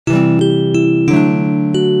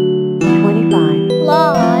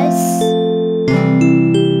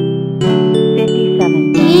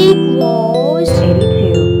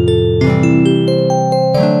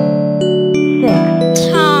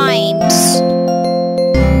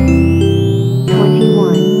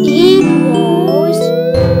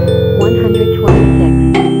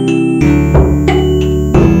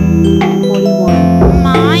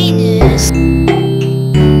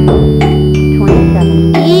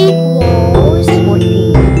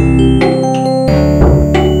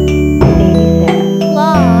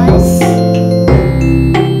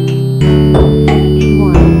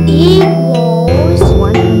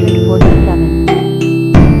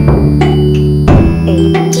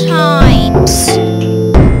times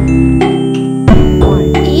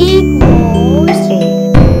 1 equals 8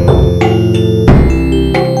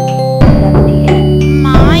 78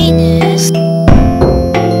 minus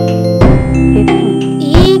 15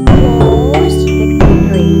 equals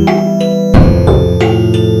 63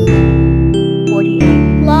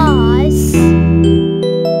 48 plus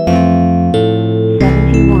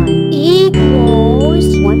 71 equals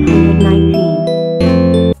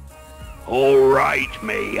 119 All right,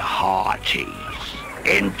 me hearties.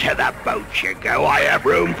 Into the boat you go. I have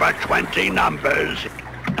room for 20 numbers.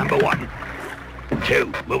 Number 1,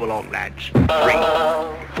 2, move along, lads. 3,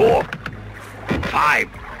 4, 5,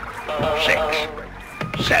 6,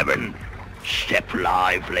 7, step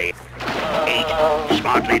lively. 8,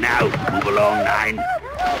 smartly now, move along, 9.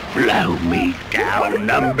 Blow me down,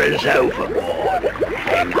 numbers overboard.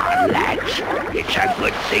 Hang on, lads. It's a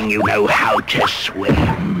good thing you know how to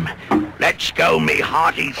swim. Let's go, me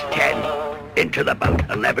hearties. 10, into the boat.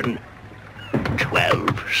 11,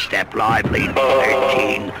 12, step lively.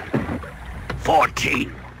 13,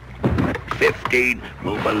 14, 15,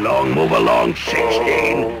 move along.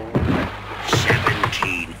 16,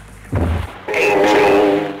 17,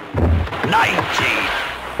 18, 19,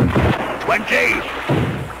 20.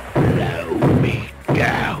 Blow me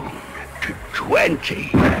down to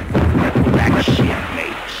 20. That's it,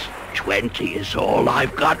 mates. 20 is all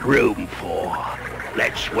I've got room for.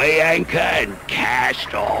 Let's weigh anchor and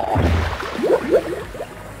cast off.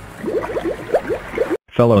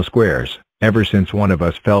 Fellow squares, ever since one of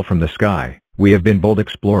us fell from the sky, we have been bold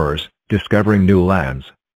explorers, discovering new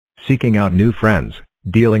lands, seeking out new friends,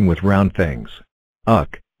 dealing with round things.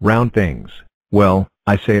 Round things. Well,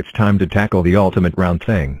 I say it's time to tackle the ultimate round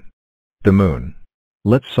thing. The moon.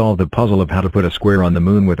 Let's solve the puzzle of how to put a square on the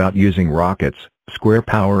moon without using rockets, square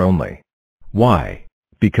power only. Why?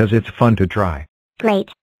 Because it's fun to try. Great.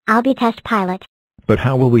 I'll be test pilot. But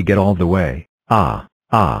how will we get all the way? Achoo.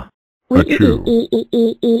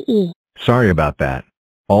 Sorry about that.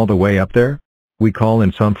 All the way up there? We call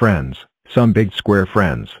in some friends, some big square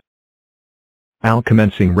friends. Al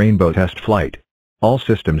commencing rainbow test flight. All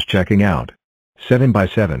systems checking out. 7 by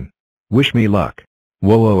 7. Wish me luck.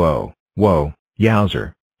 Whoa,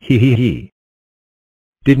 yowzer, hee.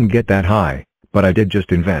 Didn't get that high, but I did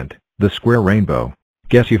just invent the square rainbow.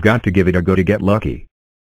 Guess you've got to give it a go to get lucky.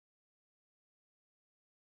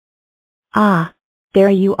 Ah, there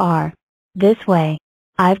you are. This way.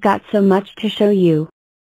 I've got so much to show you.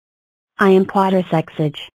 I am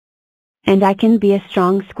quadrisexage. And I can be a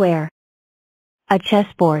strong square, a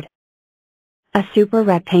chessboard, a super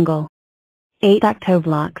rectangle, 8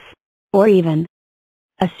 octoblocks, or even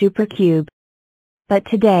a super cube. But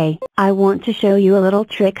today, I want to show you a little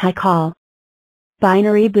trick I call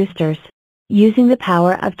binary boosters, using the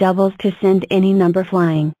power of doubles to send any number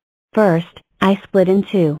flying. First, I split in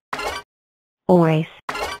 2. Always.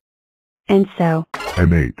 And so.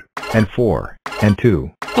 And 8. And 4. And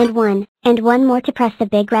 2. And 1. And 1 more to press the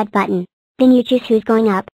big red button. Then you choose who's going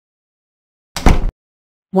up.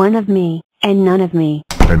 1 of me, and none of me.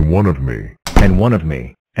 And 1 of me. And 1 of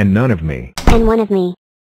me. And none of me. And 1 of me.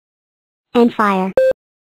 And fire.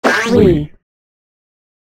 We.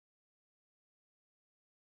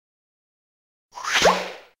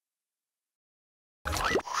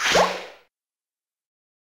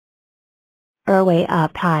 Way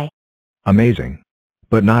up high. Amazing.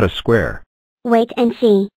 But not a square. Wait and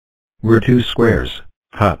see. We're 2 squares.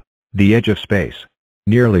 The edge of space.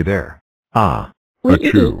 Nearly there. Achoo.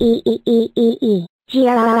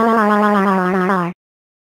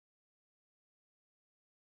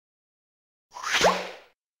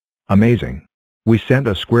 Amazing. We sent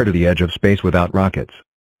a square to the edge of space without rockets.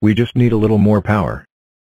 We just need a little more power.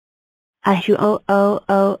 Huh?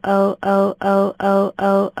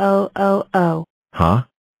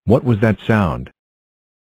 What was that sound?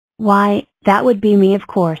 Why, that would be me, of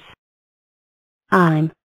course.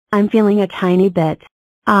 I'm feeling a tiny bit.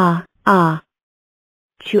 Wow,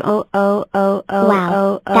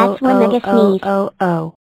 that's one mega sneeze.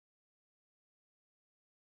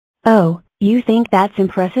 Oh, you think that's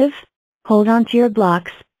impressive? Hold on to your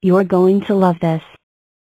blocks, you're going to love this.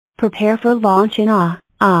 Prepare for launch in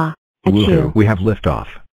achoo. Woohoo, we have liftoff.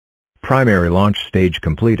 Primary launch stage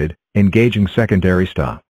completed, engaging secondary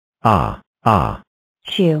stop.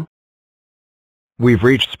 Chew. We've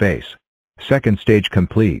reached space. Second stage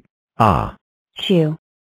complete. Chew.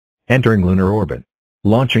 Entering lunar orbit.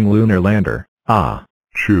 Launching lunar lander.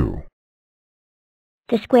 Chew.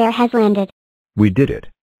 The square has landed. We did it.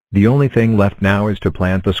 The only thing left now is to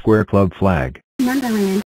plant the Square Club flag.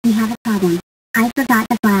 Numberland, we have a problem. I forgot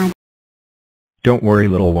the flag. Don't worry,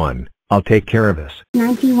 little one. I'll take care of this.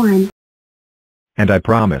 91. And I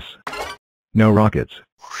promise. No rockets.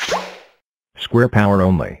 Square power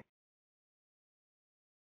only.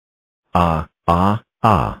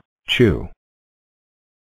 Chew.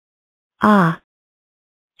 Ah.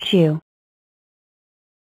 Chew.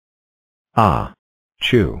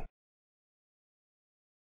 Chew.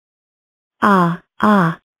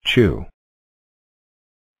 Chew.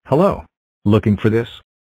 Hello. Looking for this?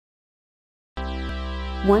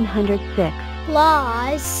 106.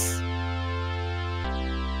 Plus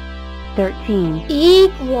 13.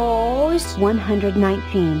 equals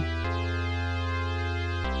 119.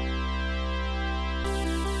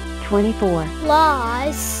 24.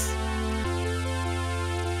 plus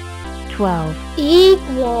 12.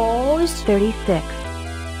 equals 36.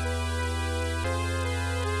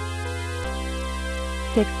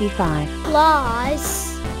 65.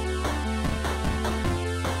 plus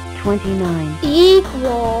 29.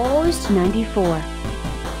 equals 94.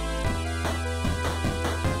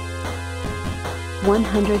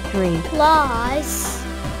 103. plus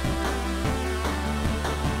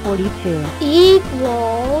 42.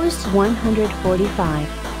 equals 145.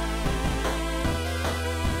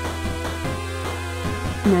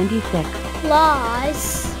 96.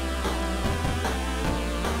 plus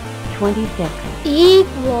 26.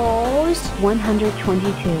 equals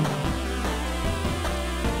 122.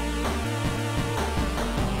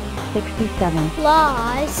 67.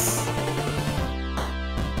 plus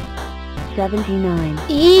 79.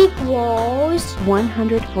 equals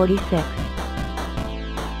 146.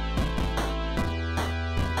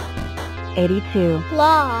 82.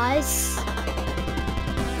 plus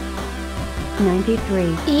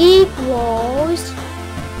 93. equals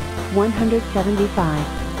 175.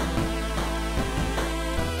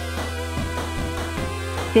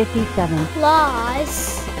 57.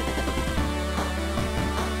 plus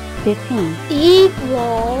 15.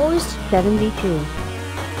 equals 72.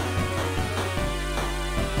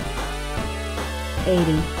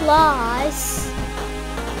 80. plus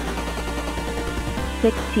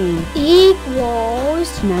 16.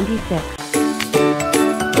 equals 96.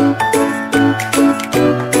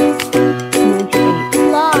 98.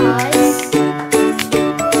 plus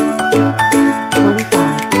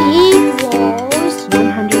 25. equals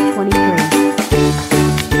 123.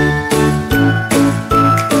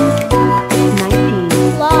 19.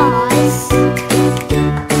 plus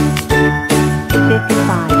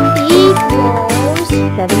 55. equals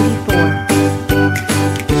 74.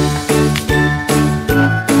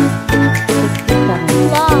 67.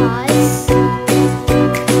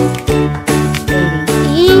 plus 80.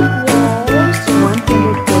 equals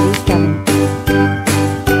 147.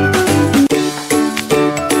 31.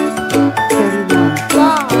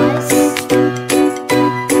 plus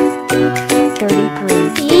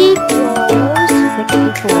 33. equals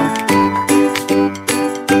 64.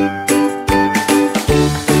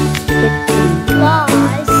 16.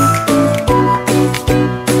 plus 98.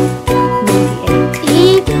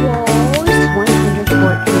 equals 114.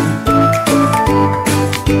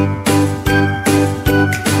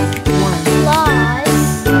 1. plus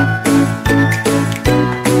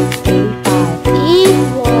 85.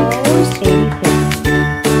 equals 86.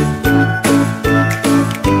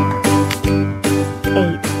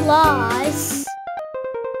 8. plus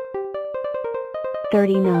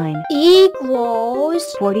 39.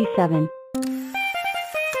 equals 47.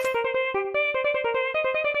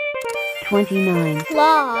 29.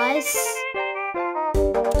 plus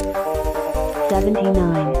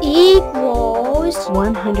 79. equals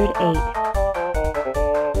 108.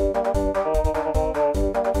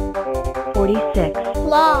 46.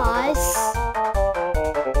 plus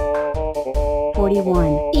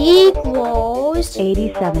 41. equals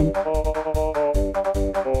 87.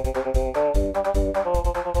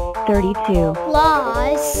 32.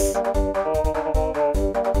 plus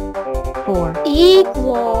 4.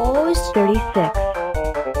 equals 36.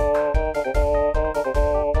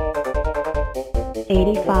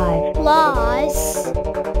 85. plus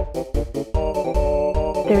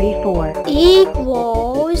 34.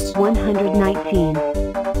 equals 119.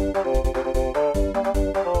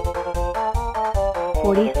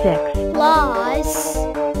 46. plus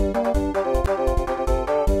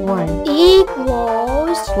 1.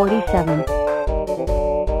 equals 47.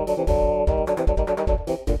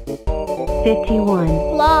 51.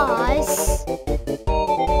 plus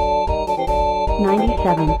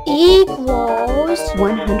 97. equals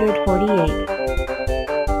 148.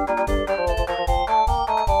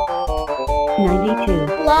 92.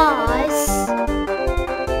 plus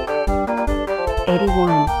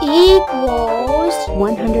 81. equals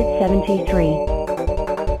 173.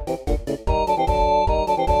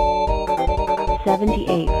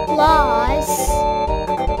 78 plus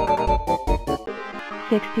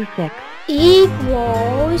 66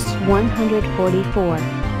 equals 144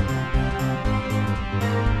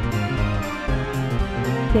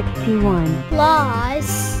 61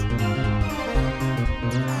 plus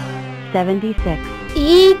 76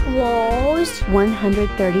 equals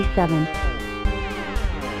 137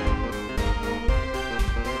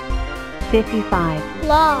 55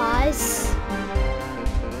 plus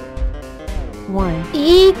 1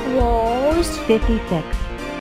 equals 56